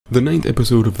The 9th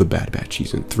episode of The Bad Batch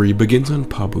Season 3 begins on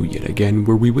Pabu yet again,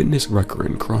 where we witness Wrecker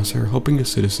and Crosshair helping a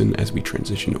citizen as we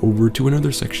transition over to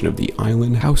another section of the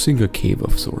island housing a cave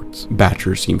of sorts.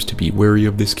 Batcher seems to be wary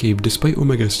of this cave despite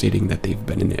Omega stating that they've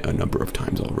been in it a number of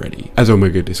times already. As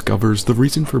Omega discovers, the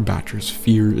reason for Batcher's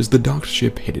fear is the docked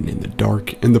ship hidden in the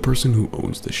dark and the person who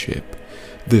owns the ship.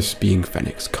 This being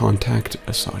Fennec's contact,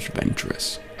 Asajj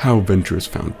Ventress. How Ventress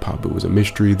found Pabu is a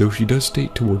mystery, though she does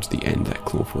state towards the end that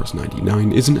Clone Force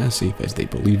 99 isn't as safe as they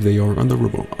believe they are on the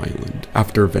remote island.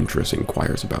 After Ventress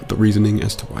inquires about the reasoning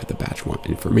as to why the batch want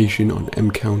information on M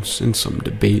counts and some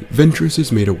debate, Ventress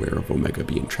is made aware of Omega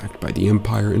being tracked by the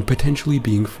Empire and potentially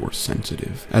being force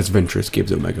sensitive. As Ventress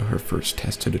gives Omega her first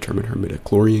test to determine her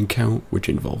midichlorian count, which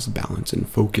involves balance and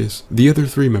focus, the other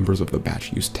 3 members of the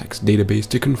batch use Tech's database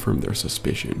to confirm their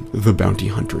suspicion. The bounty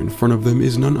hunter in front of them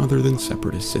is none other than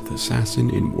Separatist Sith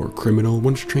assassin and war criminal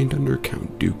once trained under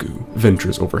Count Dooku.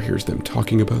 Ventress overhears them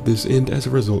talking about this and as a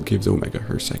result gives Omega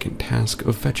her second task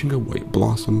of fetching a white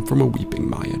blossom from a weeping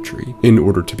Maya tree, in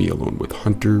order to be alone with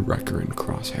Hunter, Wrecker, and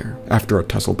Crosshair. After a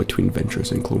tussle between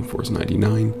Ventress and Clone Force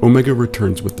 99, Omega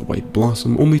returns with the white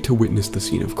blossom only to witness the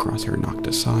scene of Crosshair knocked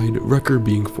aside, Wrecker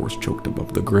being force choked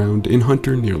above the ground, and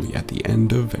Hunter nearly at the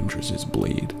end of Ventress's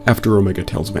blade. After Omega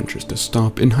tells Ventress to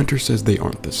stop and Hunter says they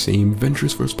aren't the same,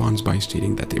 Ventress responds by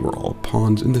stating that they were all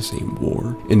pawns in the same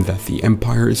war, and that the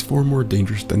Empire is far more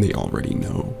dangerous than they already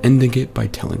know, ending it by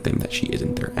telling them that she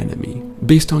isn't their enemy.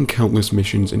 Based on countless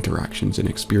missions, interactions, and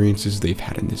experiences they've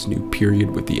had in this new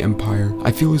period with the Empire,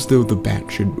 I feel as though the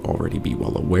Bat should already be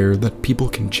well aware that people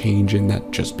can change and that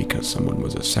just because someone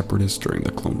was a separatist during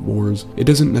the Clone Wars, it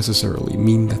doesn't necessarily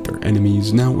mean that they're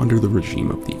enemies now under the regime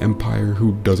of the Empire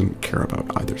who doesn't care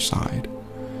about either side.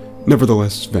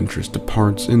 Nevertheless, Ventress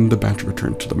departs, and the batch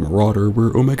return to the Marauder,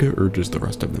 where Omega urges the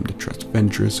rest of them to trust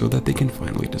Ventress so that they can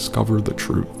finally discover the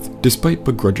truth. Despite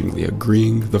begrudgingly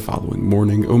agreeing, the following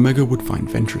morning, Omega would find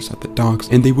Ventress at the docks,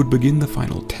 and they would begin the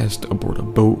final test aboard a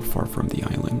boat far from the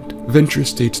island. Ventress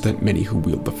states that many who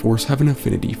wield the Force have an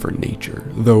affinity for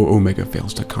nature, though Omega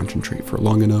fails to concentrate for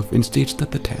long enough and states that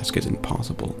the task is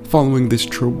impossible. Following this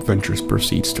trope, Ventress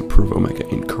proceeds to prove Omega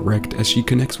incorrect as she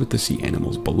connects with the sea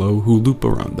animals below who loop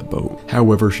around the boat.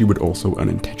 However, she would also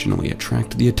unintentionally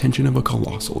attract the attention of a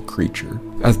colossal creature.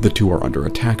 As the two are under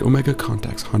attack, Omega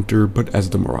contacts Hunter, but as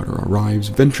the Marauder arrives,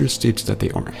 Ventress states that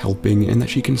they aren't helping and that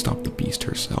she can stop the beast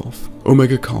herself.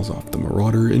 Omega calls off the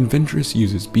Marauder, and Ventress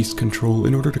uses beast control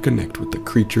in order to connect with the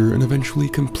creature and eventually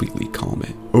completely calm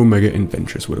it. Omega and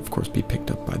Ventress would of course be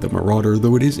picked up by the Marauder,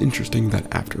 though it is interesting that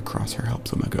after Crosshair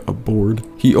helps Omega aboard,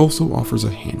 he also offers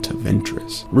a hand to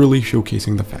Ventress, really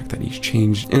showcasing the fact that he's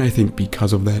changed, and I think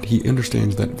because of that, he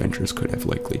understands that Ventress could have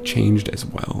likely changed as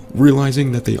well,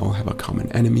 realizing that they all have a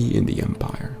common enemy in the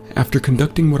Empire. After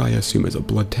conducting what I assume is a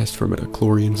blood test for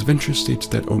midichlorians, Ventress states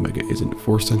that Omega isn't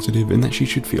force sensitive and that she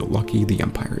should feel lucky the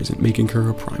Empire isn't making her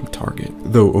a prime target,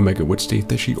 though Omega would state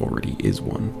that she already is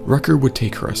one. Wrecker would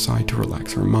take her aside to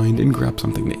relax her mind and grab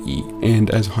something to eat,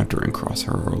 and as Hunter and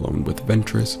Crosshair are alone with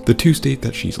Ventress, the two state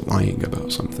that she's lying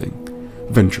about something.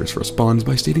 Ventress responds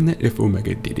by stating that if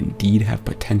Omega did indeed have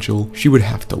potential, she would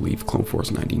have to leave Clone Force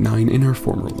 99 in her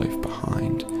former life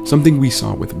behind, something we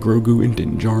saw with Grogu and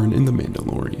Din Djarin in The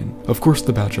Mandalorian. Of course,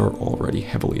 the batch are already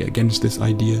heavily against this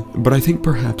idea, but I think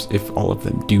perhaps if all of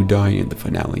them do die in the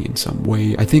finale in some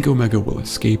way, I think Omega will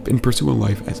escape and pursue a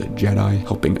life as a Jedi,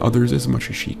 helping others as much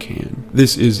as she can.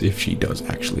 This is if she does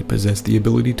actually possess the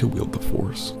ability to wield the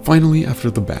Force. Finally,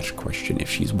 after the batch question if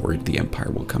she's worried the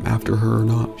Empire will come after her or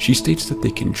not, she states that they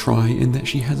can try and that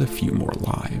she has a few more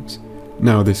lives.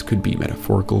 Now, this could be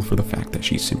metaphorical for the fact that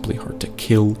she's simply hard to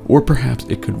kill, or perhaps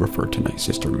it could refer to Night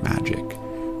Sister magic.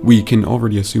 We can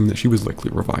already assume that she was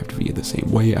likely revived via the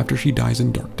same way after she dies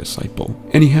in Dark Disciple.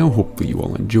 Anyhow, hopefully you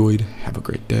all enjoyed. Have a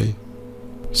great day.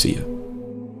 See ya.